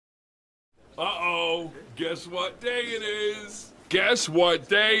Uh-oh, guess what day it is? Guess what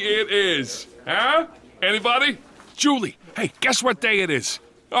day it is? Huh? Anybody? Julie, hey, guess what day it is?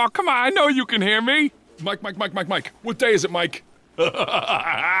 Oh, come on, I know you can hear me. Mike. What day is it, Mike?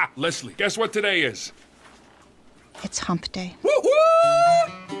 Leslie, guess what today is? It's hump day. Woo-hoo!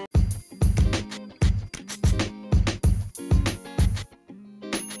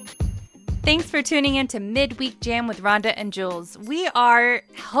 Thanks for tuning in to Midweek Jam with Rhonda and Jules. We are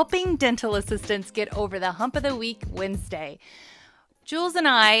helping dental assistants get over the hump of the week Wednesday. Jules and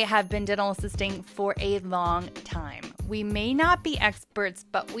I have been dental assisting for a long time. We may not be experts,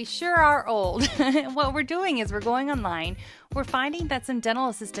 but we sure are old. What we're doing is we're going online. We're finding that some dental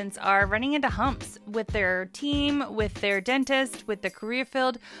assistants are running into humps with their team, with their dentist, with the career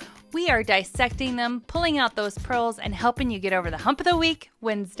field. We are dissecting them, pulling out those pearls, and helping you get over the hump of the week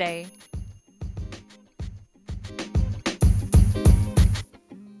Wednesday.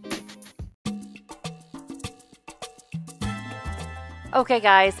 Okay,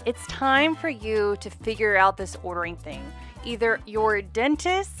 guys, it's time for you to figure out this ordering thing. Either your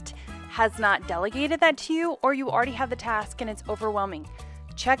dentist has not delegated that to you, or you already have the task and it's overwhelming.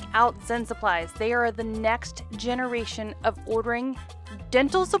 Check out Zen Supplies. They are the next generation of ordering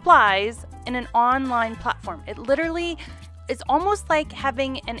dental supplies in an online platform. It literally is almost like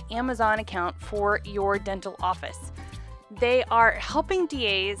having an Amazon account for your dental office. They are helping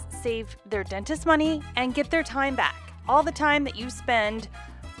DAs save their dentist money and get their time back. All the time that you spend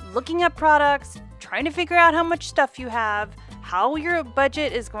looking up products, trying to figure out how much stuff you have, how your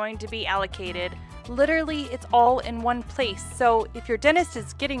budget is going to be allocated. Literally, it's all in one place. So if your dentist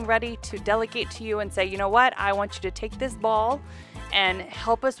is getting ready to delegate to you and say, you know what, I want you to take this ball and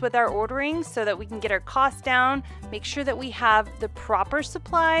help us with our ordering so that we can get our costs down, make sure that we have the proper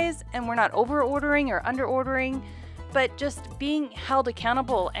supplies and we're not over ordering or under ordering, but just being held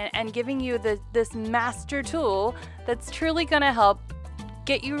accountable and giving you this master tool that's truly going to help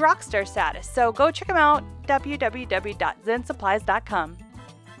get you rockstar status. So go check them out, www.zensupplies.com.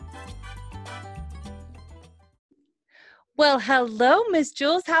 Well, hello, Miss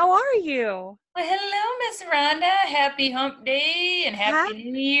Jules. How are you? Well, hello, Miss Rhonda. Happy Hump Day and Happy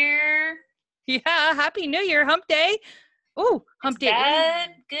New Year. Yeah, Happy New Year, Hump Day. Ooh, Hump Day. Bad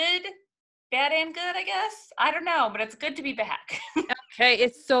and good, I guess. I don't know, but it's good to be back. Okay,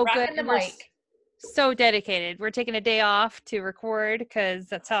 it's so good. Rocking the mic. So dedicated. We're taking a day off to record because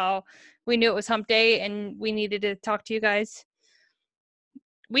that's how we knew it was Hump Day, and we needed to talk to you guys.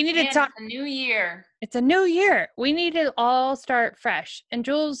 We needed to talk. It's a new year. It's a new year. We need to all start fresh. And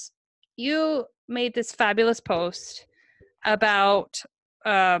Jules, you made this fabulous post about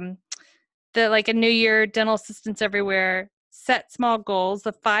a new year, dental assistants everywhere. Set small goals,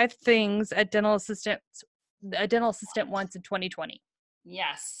 the 5 things a dental assistant wants in 2020.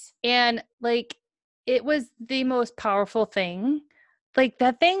 Yes. And it was the most powerful thing.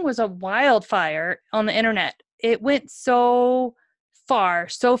 That thing was a wildfire on the internet. It went so far,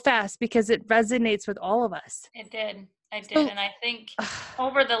 so fast because it resonates with all of us. It did. And I think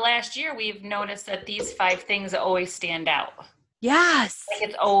over the last year, we've noticed that these 5 things always stand out. Yes.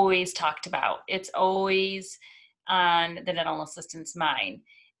 It's always talked about. It's always on the dental assistant's mind.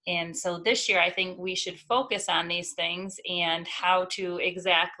 And so this year, I think we should focus on these things and how to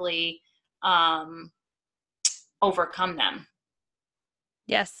exactly overcome them.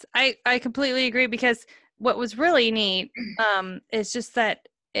 Yes, I completely agree, because what was really neat is just that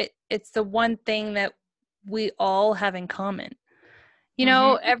it's the one thing that we all have in common. You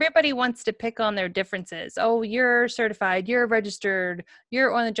know, everybody wants to pick on their differences. Oh, you're certified, you're registered,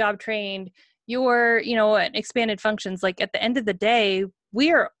 you're on the job trained, you're, an expanded functions. At the end of the day,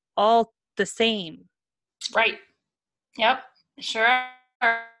 we are all the same. Right. Yep. Sure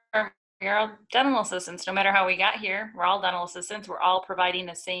are. We're all dental assistants. No matter how we got here, we're all dental assistants. We're all providing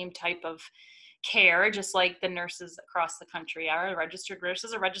the same type of care, just like the nurses across the country are. A registered nurse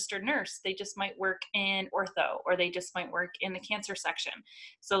is a registered nurse. They just might work in ortho, or they just might work in the cancer section.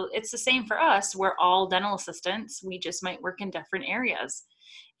 So it's the same for us. We're all dental assistants. We just might work in different areas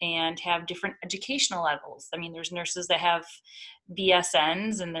and have different educational levels. I mean, there's nurses that have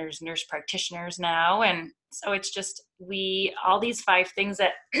BSNs and there's nurse practitioners now. And so it's just all these 5 things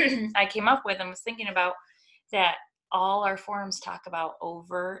that I came up with and was thinking about that all our forums talk about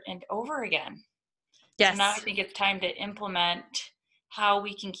over and over again. Yes. So now I think it's time to implement how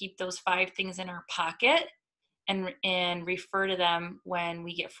we can keep those 5 things in our pocket and refer to them when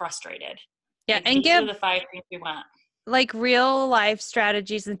we get frustrated. Yeah, and these are the 5 things we want. Real life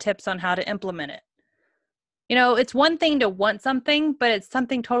strategies and tips on how to implement it. It's one thing to want something, but it's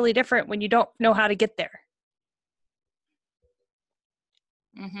something totally different when you don't know how to get there.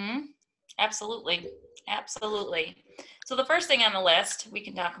 Absolutely. Absolutely. So the first thing on the list we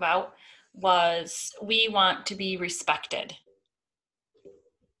can talk about was we want to be respected.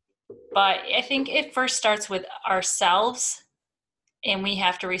 But I think it first starts with ourselves, and we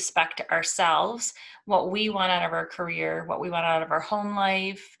have to respect ourselves, what we want out of our career, what we want out of our home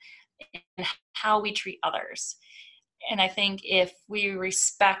life, and how we treat others. And I think if we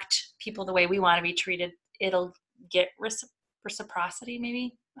respect people the way we want to be treated, it'll get reciprocity,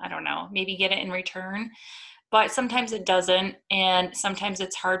 maybe. I don't know, maybe get it in return. But sometimes it doesn't. And sometimes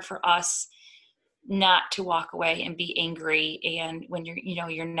it's hard for us not to walk away and be angry. And when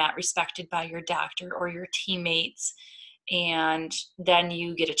you're not respected by your doctor or your teammates, and then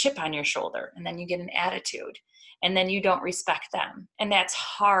you get a chip on your shoulder, and then you get an attitude, and then you don't respect them. And that's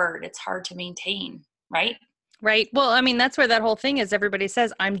hard. It's hard to maintain, right? Right. Well, I mean, that's where that whole thing is. Everybody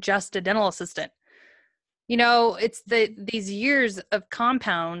says, I'm just a dental assistant. It's these years of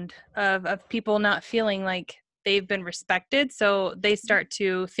compound of people not feeling like they've been respected. So they start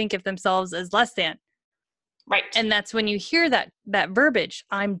to think of themselves as less than. Right. And that's when you hear that verbiage,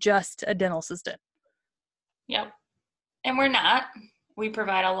 I'm just a dental assistant. Yep. And we're not. We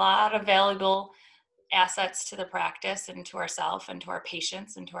provide a lot of valuable assets to the practice and to ourselves and to our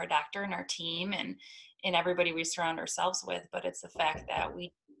patients and to our doctor and our team and everybody we surround ourselves with. But it's the fact that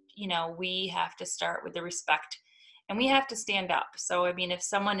we have to start with the respect, and we have to stand up. So, I mean, if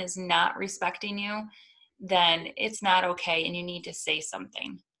someone is not respecting you, then it's not okay, and you need to say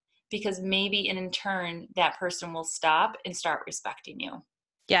something, because maybe in turn that person will stop and start respecting you.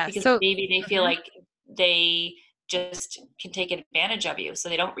 Yeah. Because so maybe they feel like they just can take advantage of you, so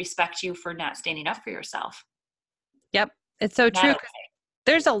they don't respect you for not standing up for yourself. Yep. It's so true. Okay.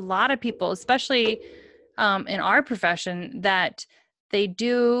 There's a lot of people, especially in our profession, that they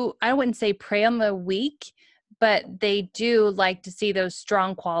do, I wouldn't say prey on the weak, but they do like to see those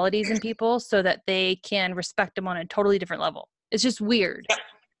strong qualities in people so that they can respect them on a totally different level. It's just weird. Yep.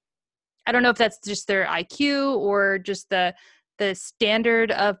 I don't know if that's just their IQ or just the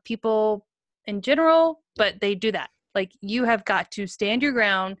standard of people in general, but they do that. Like, you have got to stand your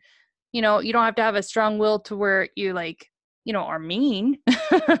ground. You don't have to have a strong will to where you are mean,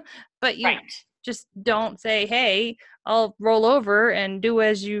 but you just don't say, hey, I'll roll over and do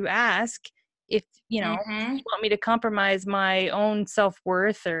as you ask. If, you want me to compromise my own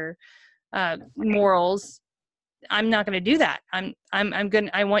self-worth or morals, I'm not going to do that.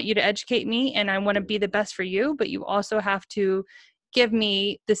 I want you to educate me, and I want to be the best for you, but you also have to give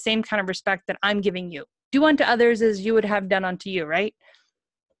me the same kind of respect that I'm giving you. Do unto others as you would have done unto you, right?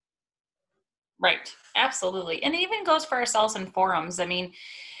 Right. Absolutely. And it even goes for ourselves in forums. I mean,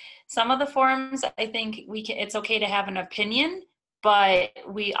 some of the forums, I think it's okay to have an opinion, but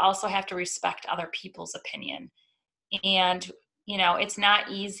we also have to respect other people's opinion. And, it's not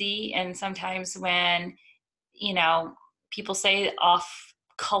easy. And sometimes when, people say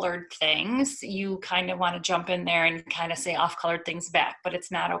off-colored things, you kind of want to jump in there and kind of say off-colored things back, but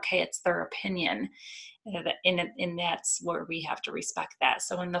it's not okay. It's their opinion. And that's where we have to respect that.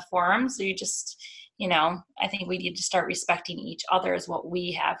 So in the forums, you just, I think we need to start respecting each other as what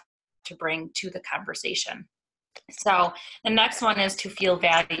we have to bring to the conversation. So the next one is to feel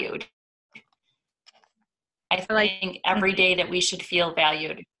valued. I think every day that we should feel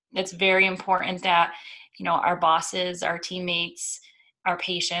valued. It's very important that, our bosses, our teammates, our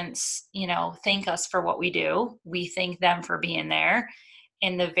patients, thank us for what we do. We thank them for being there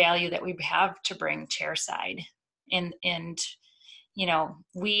and the value that we have to bring chairside. And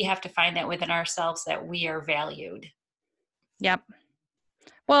we have to find that within ourselves, that we are valued. Yep.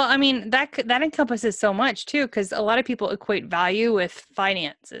 Well, I mean, that encompasses so much too, because a lot of people equate value with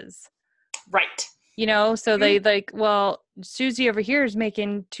finances. Right. So they well, Susie over here is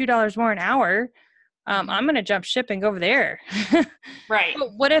making $2 more an hour. I'm going to jump ship and go over there. Right.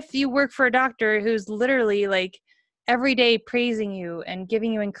 But what if you work for a doctor who's literally every day praising you and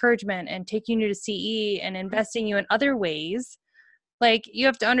giving you encouragement and taking you to CE and investing you in other ways? You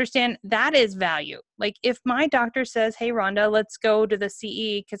have to understand that is value. If my doctor says, hey, Rhonda, let's go to the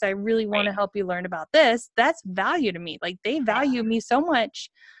CE because I really want to help you learn about this, that's value to me. They value me so much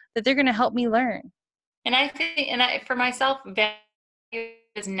that they're going to help me learn. And I think, for myself, value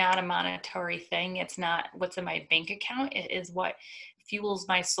is not a monetary thing. It's not what's in my bank account. It is what fuels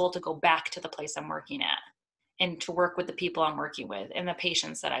my soul to go back to the place I'm working at and to work with the people I'm working with and the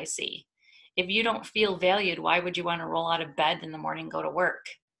patients that I see. If you don't feel valued, why would you want to roll out of bed in the morning and go to work?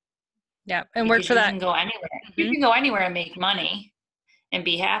 Yeah, and work for that. You can go anywhere. You can go anywhere and make money and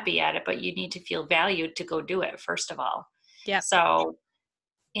be happy at it, but you need to feel valued to go do it, first of all. Yeah. So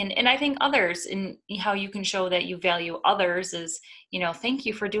And I think others, and how you can show that you value others is, thank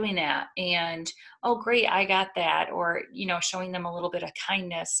you for doing that. And, oh, great, I got that. Or, showing them a little bit of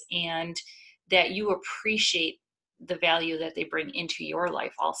kindness, and that you appreciate the value that they bring into your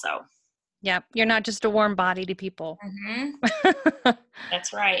life also. Yep. You're not just a warm body to people. Mm-hmm.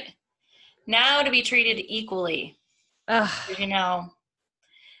 That's right. Now to be treated equally. Ugh.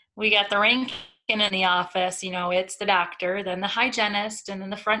 We got the rank in the office, it's the doctor, then the hygienist, and then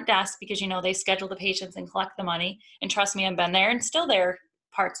the front desk, because, they schedule the patients and collect the money. And trust me, I've been there and still there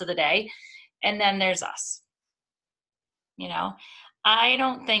parts of the day. And then there's us. I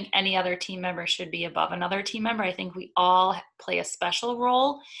don't think any other team member should be above another team member. I think we all play a special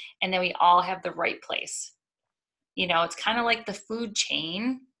role, and then we all have the right place. It's kind of like the food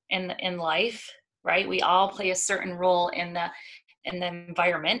chain in life, right? We all play a certain role in the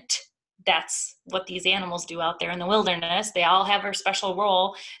environment. That's what these animals do out there in the wilderness. They all have a special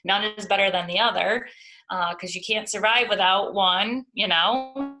role. None is better than the other, because you can't survive without one,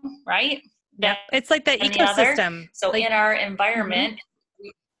 right? Yeah, it's like the ecosystem. So in our environment,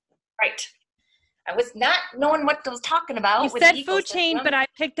 right. I was not knowing what I was talking about. You said food chain, but I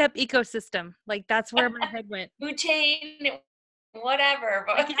picked up ecosystem. Like, that's where my head went. Food chain, whatever.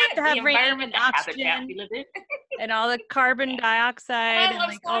 But like, you have to have rain and oxygen and all the carbon dioxide and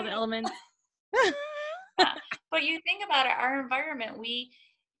like all the elements. But you think about it, our environment, we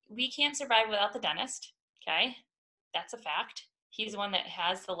can't survive without the dentist. Okay, that's a fact. He's the one that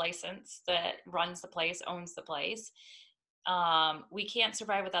has the license, that runs the place, owns the place. We can't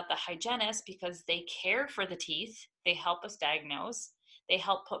survive without the hygienist, because they care for the teeth. They help us diagnose. They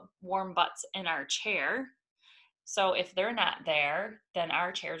help put warm butts in our chair. So if they're not there, then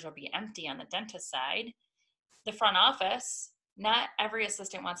our chairs will be empty on the dentist side. The front office, not every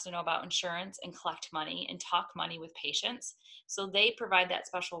assistant wants to know about insurance and collect money and talk money with patients. So they provide that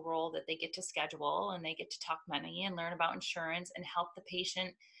special role that they get to schedule, and they get to talk money and learn about insurance and help the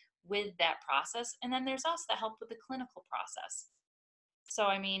patient with that process. And then there's us that help with the clinical process. So,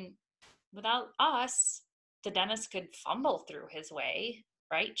 without us, the dentist could fumble through his way,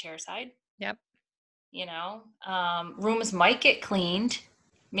 right? Chairside. Yep. Rooms might get cleaned.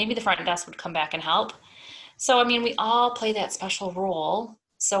 Maybe the front desk would come back and help. So, we all play that special role.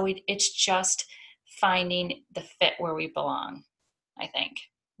 So it's just finding the fit where we belong, I think.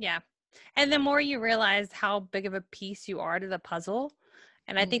 Yeah. And the more you realize how big of a piece you are to the puzzle,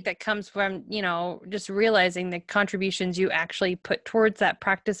 and I think that comes from, just realizing the contributions you actually put towards that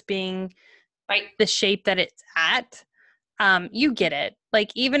practice being right, the shape that it's at, you get it.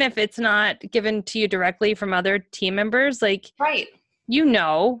 Like, even if it's not given to you directly from other team members, like, right,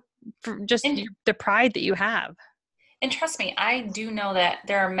 for just the pride that you have. And trust me, I do know that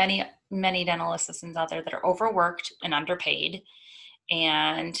there are many, many dental assistants out there that are overworked and underpaid,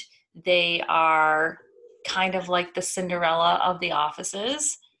 and they are kind of like the Cinderella of the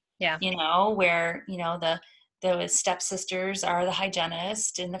offices. Yeah. Where, the stepsisters are the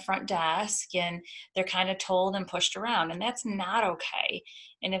hygienist in the front desk, and they're kind of told and pushed around, and that's not okay.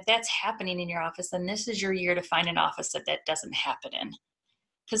 And if that's happening in your office, then this is your year to find an office that doesn't happen in.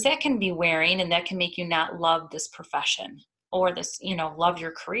 Because that can be wearing, and that can make you not love this profession or this, love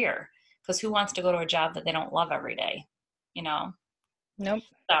your career. Because who wants to go to a job that they don't love every day? Nope.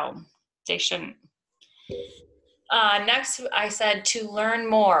 So they shouldn't. Next, I said to learn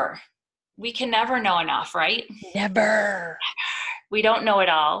more. We can never know enough, right? Never. We don't know it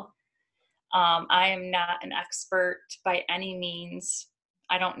all. I am not an expert by any means.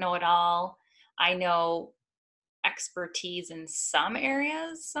 I don't know it all. I know expertise in some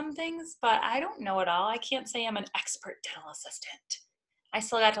areas, some things, but I don't know it all. I can't say I'm an expert dental assistant. I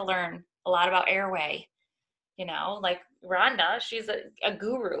still got to learn a lot about airway. Like Rhonda, she's a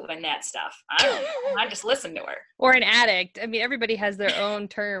guru in that stuff. I don't know. I just listen to her. Or an addict. Everybody has their own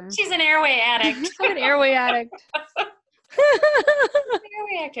term. She's an airway addict. I'm an airway addict.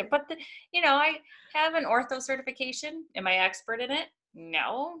 Airway addict. But I have an ortho certification. Am I expert in it?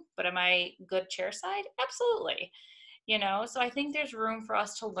 No. But am I good chairside? Absolutely. So I think there's room for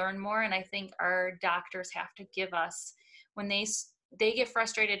us to learn more. And I think our doctors have to give us, when they get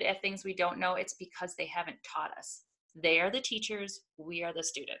frustrated at things we don't know, it's because they haven't taught us. They are the teachers, we are the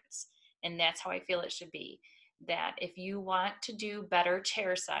students. And that's how I feel it should be. That if you want to do better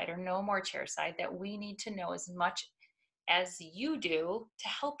chairside or no more chairside, that we need to know as much as you do to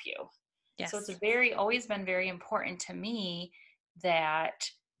help you. Yes. So it's always been very important to me that,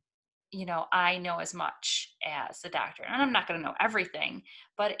 I know as much as the doctor. And I'm not going to know everything,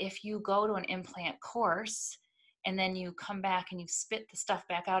 but if you go to an implant course and then you come back and you spit the stuff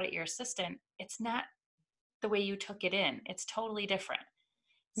back out at your assistant, it's not the way you took it in. It's totally different.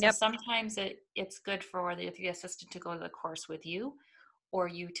 So Yep. sometimes it's good for the assistant to go to the course with you, or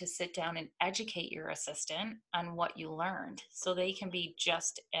you to sit down and educate your assistant on what you learned so they can be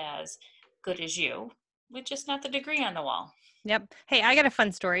just as good as you with just not the degree on the wall. Yep. Hey, I got a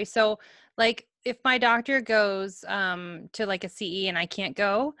fun story. So, like, if my doctor goes to like a CE and I can't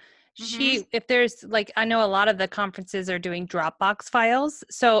go, Mm-hmm. if there's like, I know a lot of the conferences are doing Dropbox files.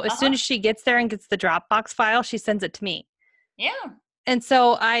 So as soon Uh-huh. as she gets there and gets the Dropbox file, she sends it to me. Yeah. And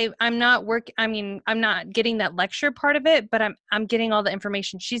so I'm not getting that lecture part of it, but I'm getting all the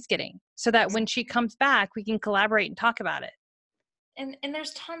information she's getting so that when she comes back, we can collaborate and talk about it. And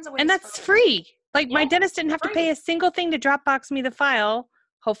there's tons of ways And that's for free. Like my yeah, dentist didn't have to pay free. a single thing to Dropbox me the file.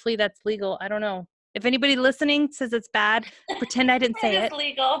 Hopefully that's legal. I don't know. If anybody listening says it's bad, pretend I didn't say It is it.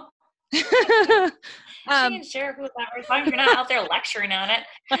 legal. She can share who that as long as you're not out there lecturing on it,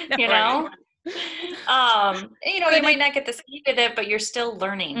 you know. You might not get the speed of it, but you're still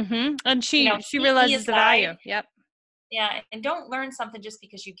learning. And she CE realizes the aside, value. Yep. yeah, and don't learn something just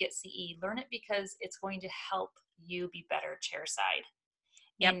because you get CE. Learn it because it's going to help you be better chairside.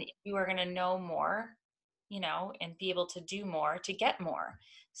 Yep. And you are going to know more, and be able to do more to get more.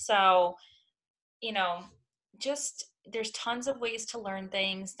 So, just there's tons of ways to learn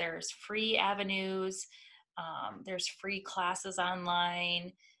things. There's free avenues. There's free classes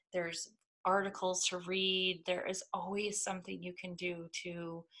online. There's articles to read. There is always something you can do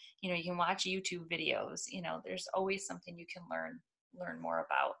to, you can watch YouTube videos. There's always something you can learn more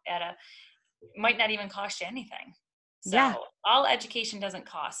about might not even cost you anything. So Yeah. all education doesn't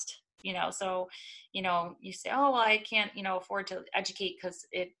cost, so, you say, oh, well, I can't, afford to educate because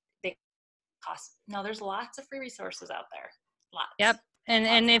they cost. No, there's lots of free resources out there. Lots. Yep. And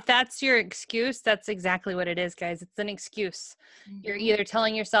Lots. if that's your excuse, that's exactly what it is, guys. It's an excuse. You're Mhm. either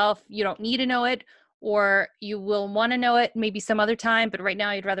telling yourself you don't need to know it, or you will want to know it maybe some other time, but right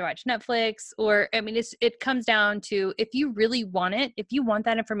now you'd rather watch Netflix. Or I mean, it comes down to, if you really want it, if you want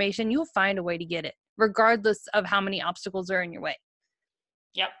that information, you'll find a way to get it, regardless of how many obstacles are in your way.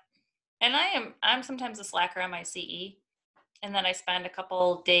 Yep. And I'm sometimes a slacker on my CE, and then I spend a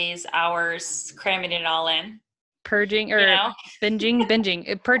couple days, hours cramming it all in. Purging or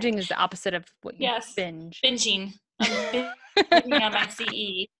binging. Purging is the opposite of what you binge. Binging. I'm binging on my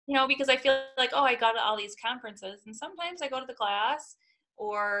CE, because I feel like, oh, I got to all these conferences, and sometimes I go to the class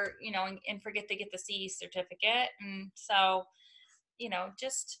or, and forget to get the CE certificate. And so,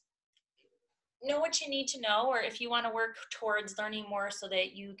 just know what you need to know, or if you want to work towards learning more so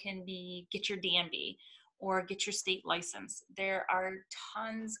that you can get your DMB or get your state license. There are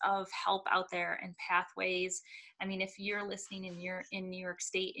tons of help out there and pathways. I mean, if you're listening and you're in New York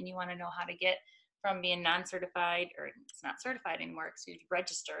State and you want to know how to get from being non-certified, or it's not certified anymore, excuse me,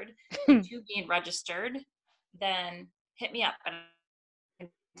 registered, to being registered, then hit me up and I can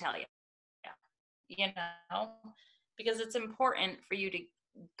tell you, because it's important for you to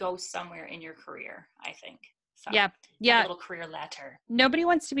go somewhere in your career, I think. So, yeah. A little career ladder. Nobody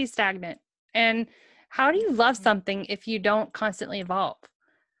wants to be stagnant. And how do you love something if you don't constantly evolve?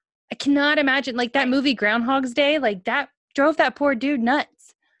 I cannot imagine, like that movie Groundhog's Day, like that drove that poor dude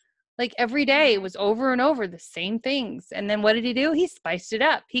nuts. Like every day it was over and over the same things. And then what did he do? He spiced it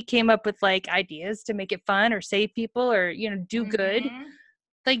up. He came up with like ideas to make it fun or save people or, do good.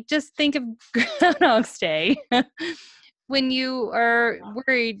 Like just think of Groundhog's Day. When you are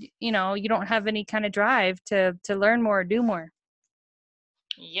worried, you don't have any kind of drive to learn more or do more.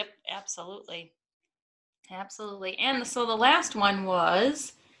 Yep, absolutely. Absolutely. And so the last one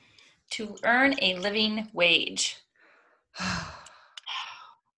was to earn a living wage.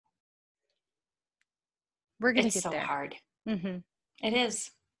 We're going to get so there. Hard. Mm-hmm. It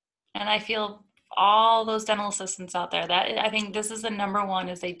is. And I feel all those dental assistants out there, that I think this is the number one,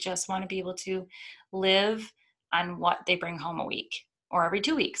 is they just want to be able to live on what they bring home a week or every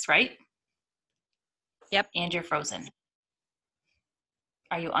 2 weeks, right? Yep. And you're frozen.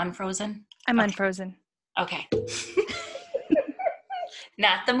 Are you unfrozen? I'm unfrozen. Okay.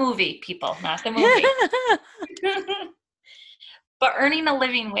 Not the movie, people, not the movie. But earning a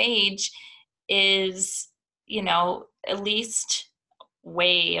living wage is, at least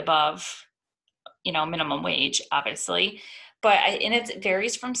way above, minimum wage, obviously. And it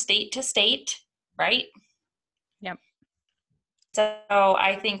varies from state to state, right? Yep. So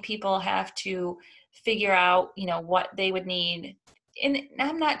I think people have to figure out, what they would need. And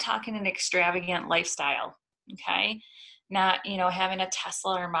I'm not talking an extravagant lifestyle, okay? Not, having a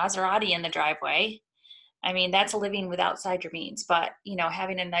Tesla or Maserati in the driveway. I mean, that's living with outside your means, but,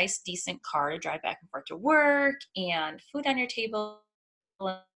 having a nice, decent car to drive back and forth to work and food on your table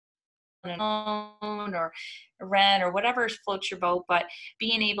a loan or rent or whatever floats your boat, but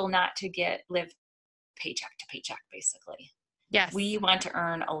being able not to live paycheck to paycheck, basically. Yes. We want to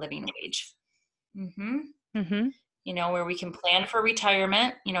earn a living wage. Mm-hmm. You know, where we can plan for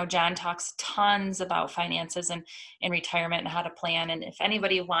retirement. You know, John talks tons about finances and retirement and how to plan. And if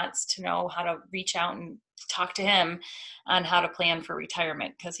anybody wants to know how to reach out and talk to him on how to plan for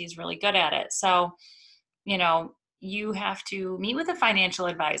retirement, because he's really good at it. So, you know, you have to meet with a financial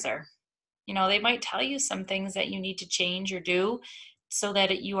advisor. You know, they might tell you some things that you need to change or do so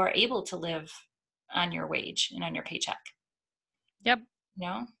that you are able to live on your wage and on your paycheck. Yep. You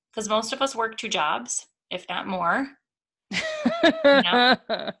know, because most of us work 2 jobs, if not more. You know?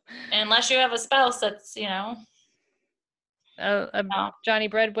 Unless you have a spouse that's, you know, a Johnny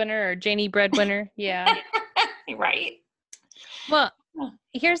breadwinner or Janie breadwinner. Yeah. Right. Well,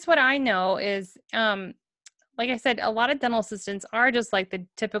 here's what I know is, like I said, a lot of dental assistants are just like the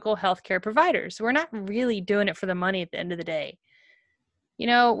typical healthcare providers. We're not really doing it for the money at the end of the day. You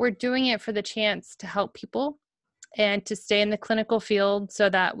know, we're doing it for the chance to help people and to stay in the clinical field so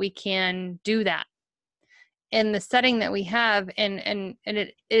that we can do that in the setting that we have. And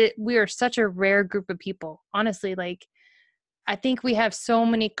we are such a rare group of people, honestly. Like, I think we have so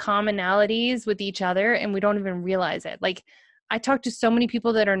many commonalities with each other and we don't even realize it. Like, I talk to so many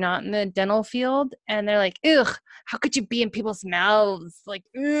people that are not in the dental field and they're like, ugh, how could you be in people's mouths? Like,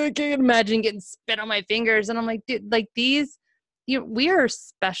 I can't imagine getting spit on my fingers. And I'm like, dude, like we are a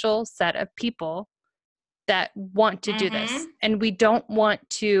special set of people that want to do this. And we don't want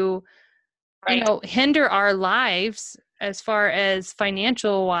to, you know, hinder our lives as far as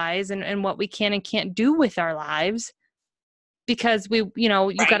financial wise and what we can and can't do with our lives, because we, you know,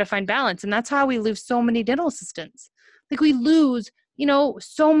 you got to find balance. And that's how we lose so many dental assistants. Like, we lose, you know,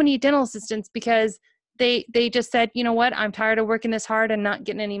 so many dental assistants because they just said, you know what, I'm tired of working this hard and not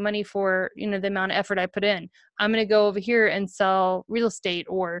getting any money for, you know, the amount of effort I put in. I'm going to go over here and sell real estate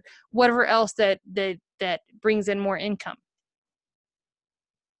or whatever else that brings in more income.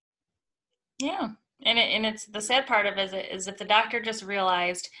 Yeah. And it's the sad part of it is if the doctor just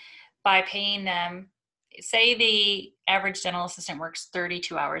realized by paying them, say the average dental assistant works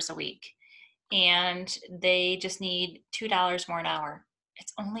 32 hours a week and they just need $2 more an hour.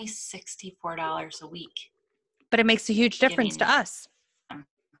 It's only $64 a week. But it makes a huge difference to us.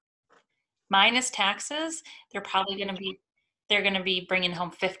 Minus taxes, they're going to be bringing home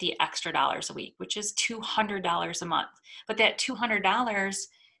 $50 extra a week, which is $200 a month. But that $200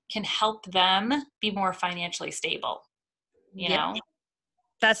 can help them be more financially stable. You know?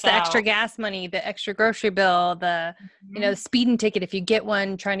 That's the extra gas money, the extra grocery bill, the, you know, the speeding ticket if you get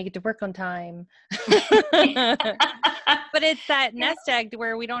one, trying to get to work on time. But it's that nest egg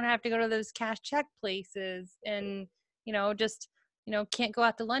where we don't have to go to those cash check places and, you know, just, you know, can't go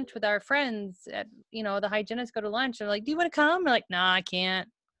out to lunch with our friends at, you know, the hygienists go to lunch. They're like, do you want to come? We're like, nah, I can't.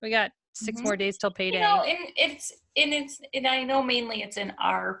 We got 6 more days till payday. You know, and I know mainly it's in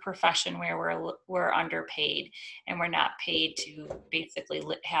our profession where we're underpaid and we're not paid to basically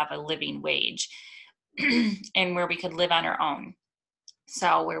have a living wage and where we could live on our own.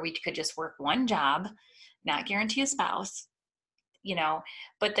 So where we could just work one job, not guarantee a spouse, you know,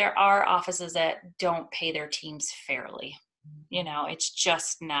 but there are offices that don't pay their teams fairly. You know, it's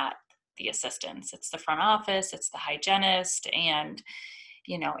just not the assistants. It's the front office, it's the hygienist, and,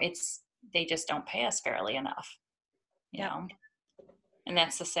 you know, they just don't pay us fairly enough, you know, and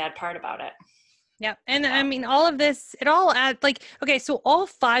that's the sad part about it. Yeah. And I mean, all of this, it all adds like, okay, so all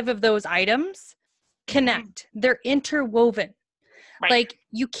 5 of those items connect. They're interwoven. Like,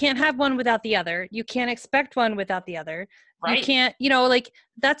 you can't have one without the other. You can't expect one without the other. You can't, you know, like,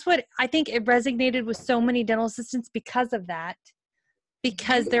 that's what I think it resonated with so many dental assistants because of that,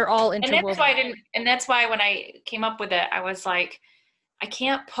 because they're all interwoven. And that's why when I came up with it, I was like, I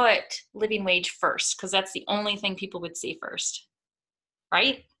can't put living wage first because that's the only thing people would see first,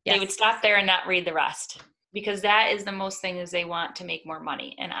 right? Yes. They would stop there and not read the rest because that is the most thing is they want to make more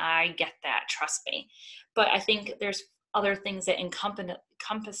money. And I get that, trust me. But I think there's other things that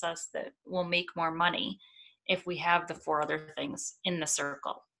encompass us that will make more money if we have the 4 other things in the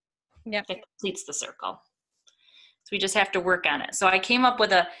circle. Yeah, it completes the circle. So we just have to work on it. So I came up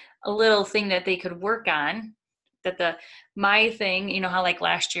with a little thing that they could work on. That my thing, you know how like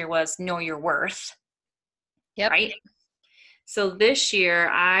last year was know your worth. Yep. Right. So this year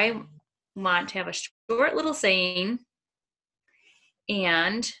I want to have a short little saying,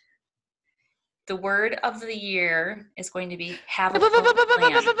 and the word of the year is going to be have a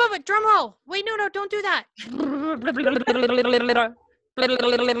plan. Drum roll. Wait, no, don't do that.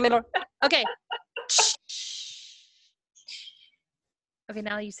 Okay. Okay,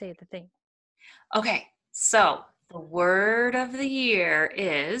 now you say the thing. Okay, so the word of the year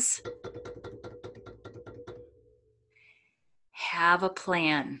is have a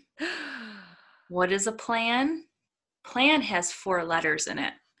plan. What is a plan? Plan has 4 letters in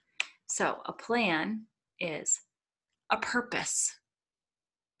it. So a plan is a purpose.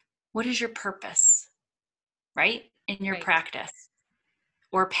 What is your purpose? Right? In your Right. practice.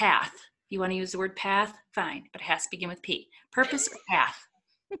 Or path. If you want to use the word path, fine, but it has to begin with P. Purpose or path.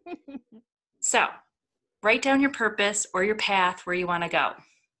 So write down your purpose or your path where you want to go.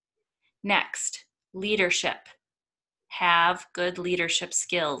 Next, leadership. Have good leadership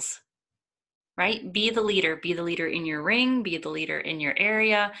skills, right? Be the leader. Be the leader in your ring, be the leader in your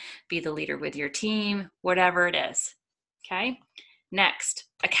area, be the leader with your team, whatever it is, okay? Next,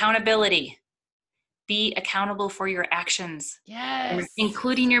 accountability. Be accountable for your actions, Yes.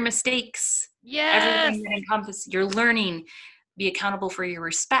 including your mistakes. Yes. Everything that encompasses your learning. Be accountable for your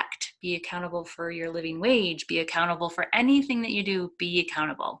respect. Be accountable for your living wage. Be accountable for anything that you do. Be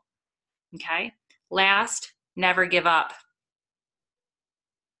accountable. Okay? Last, never give up.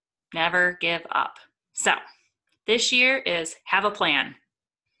 Never give up. So, this year is have a plan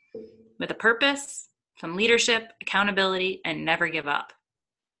with a purpose, some leadership, accountability, and never give up.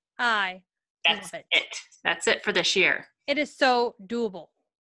 I That's love it. That's it for this year. It is so doable.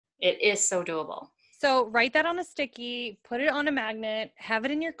 It is so doable. So write that on a sticky, put it on a magnet, have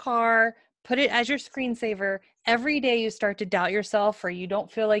it in your car, put it as your screensaver. Every day you start to doubt yourself or you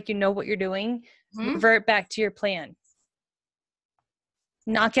don't feel like you know what you're doing, revert back to your plan.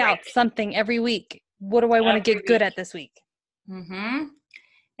 Knock out something every week. What do I want to get good at this week? Yeah,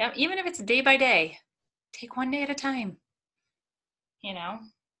 even if it's day by day, take one day at a time.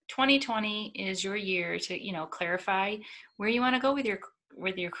 2020 is your year to, clarify where you want to go with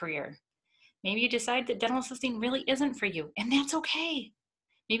your career. Maybe you decide that dental assisting really isn't for you, and that's okay.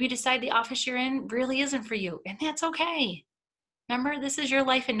 Maybe you decide the office you're in really isn't for you, and that's okay. Remember, this is your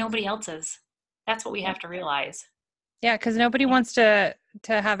life and nobody else's. That's what we have to realize. Yeah, because nobody wants to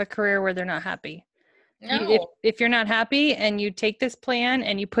have a career where they're not happy. No. If you're not happy and you take this plan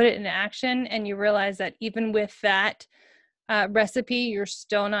and you put it into action and you realize that even with that recipe, you're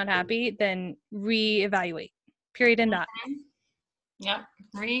still not happy, then reevaluate. Period and dot. Yep.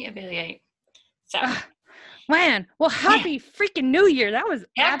 Reevaluate. So, man, well, happy freaking New Year. That was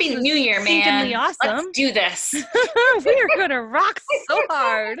happy New Year, man. Awesome. Let's do this. We are going to rock so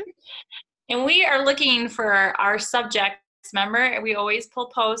hard. And we are looking for our subjects. Remember, we always pull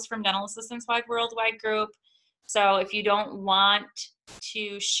posts from Dental Assistants Worldwide group. So if you don't want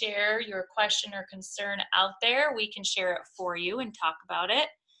to share your question or concern out there, we can share it for you and talk about it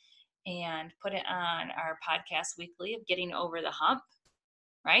and put it on our podcast weekly of Getting Over the Hump.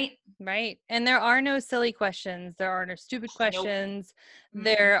 Right? Right. And there are no silly questions. There are no stupid questions. Nope.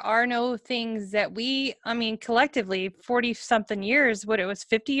 There are no things that collectively 40 something years, it was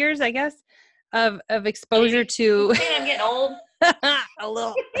 50 years, I guess, of exposure to. Hey, I'm getting old. A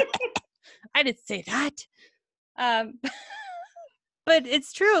little. I didn't say that. But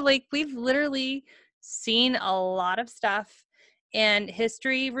it's true. Like, we've literally seen a lot of stuff, and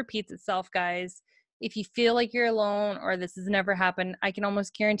history repeats itself, guys. If you feel like you're alone or this has never happened, I can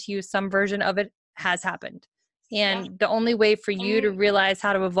almost guarantee you some version of it has happened. And the only way for you to realize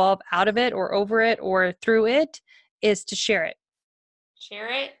how to evolve out of it or over it or through it is to share it.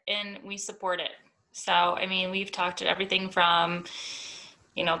 Share it, and we support it. So, we've talked everything from,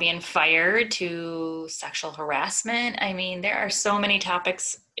 being fired to sexual harassment. There are so many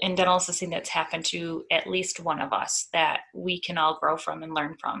topics in dental assisting that's happened to at least one of us that we can all grow from and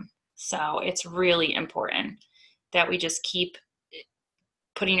learn from. So it's really important that we just keep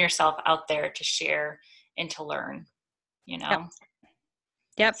putting yourself out there to share and to learn,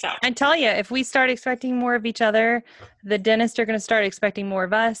 Yep. So. I tell you, if we start expecting more of each other, the dentists are going to start expecting more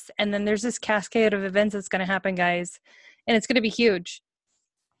of us. And then there's this cascade of events that's going to happen, guys. And it's going to be huge.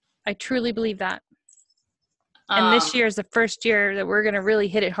 I truly believe that. And this year is the first year that we're going to really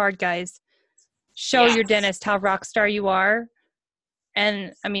hit it hard, guys. Show your dentist how rock star you are.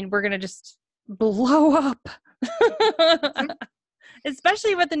 And we're going to just blow up,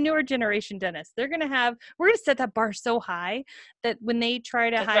 especially with the newer generation dentists. We're going to set that bar so high that when they try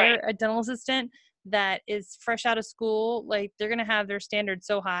to hire a dental assistant that is fresh out of school, like, they're going to have their standards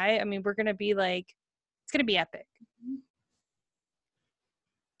so high. We're going to be like, it's going to be epic.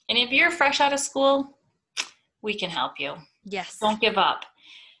 And if you're fresh out of school, we can help you. Yes. Don't give up.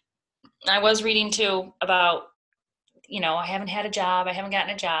 I was reading too about, I haven't had a job. I haven't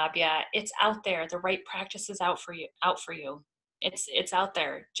gotten a job yet. It's out there. The right practice is out for you. It's out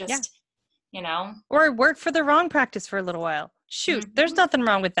there. Just, or work for the wrong practice for a little while. Shoot, there's nothing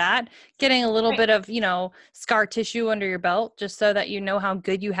wrong with that. Getting a little bit of, scar tissue under your belt just so that you know how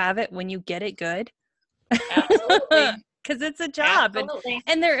good you have it when you get it good. Absolutely. Because it's a job. Absolutely.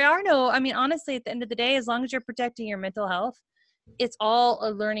 And there are honestly, at the end of the day, as long as you're protecting your mental health, it's all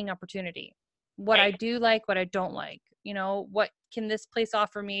a learning opportunity. What I do like, what I don't like, what can this place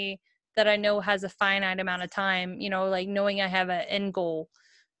offer me that I know has a finite amount of time, like knowing I have an end goal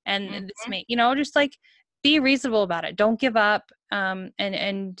and this may, just like be reasonable about it. Don't give up. And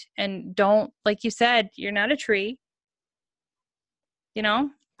don't, like you said, you're not a tree,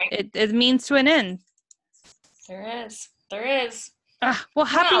 it means to an end. There is. Well,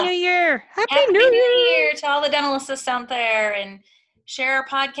 Happy New Year. Happy New Year to all the dental assistants out there, and share our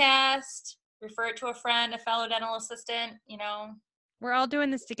podcast, refer it to a friend, a fellow dental assistant, We're all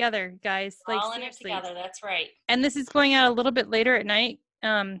doing this together, guys. Like, all in it together. That's right. And this is going out a little bit later at night,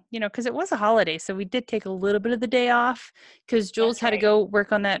 because it was a holiday. So we did take a little bit of the day off because Jules had to go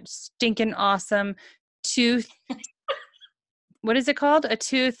work on that stinking awesome tooth. What is it called? A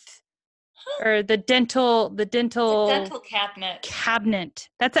tooth or the dental cabinet.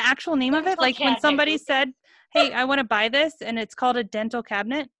 That's the actual name of it? Like when somebody said, hey, I want to buy this and it's called a dental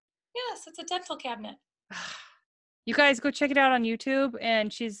cabinet? Yes, it's a dental cabinet. You guys go check it out on YouTube,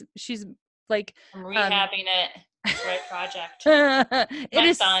 and she's like I'm rehabbing it. It's the right project. It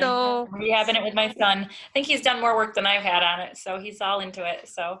is son. so I'm rehabbing it with my son. I think he's done more work than I've had on it, so he's all into it.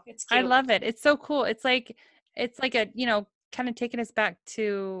 So it's cute. I love it. It's so cool. It's like a kind of taking us back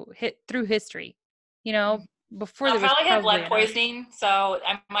to through history. Before there was probably have lead enough. poisoning, so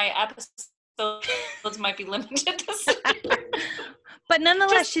my episodes might be limited this year. But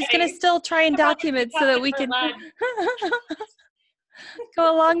nonetheless, she's going to still try and document so that we can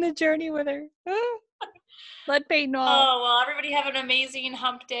go along the journey with her. Lead paint and all. Oh, well, everybody have an amazing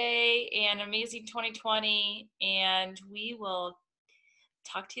hump day and amazing 2020, and we will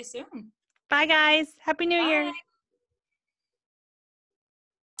talk to you soon. Bye, guys. Happy New Year.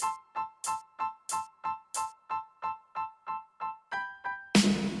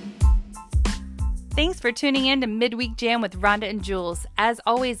 Thanks for tuning in to Midweek Jam with Rhonda and Jules. As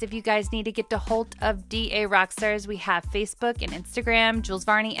always, if you guys need to get a hold of DA Rockstars, we have Facebook and Instagram, Jules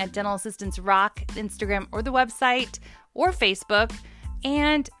Varney at Dental Assistants Rock, Instagram or the website or Facebook.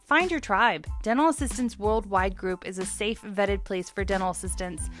 And find your tribe. Dental Assistants Worldwide Group is a safe, vetted place for dental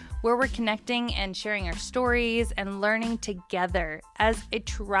assistants where we're connecting and sharing our stories and learning together as a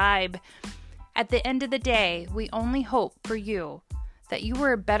tribe. At the end of the day, we only hope for you that you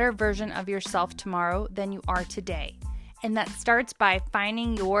are a better version of yourself tomorrow than you are today. And that starts by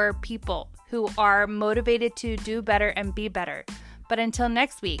finding your people who are motivated to do better and be better. But until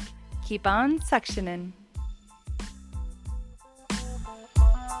next week, keep on suctioning.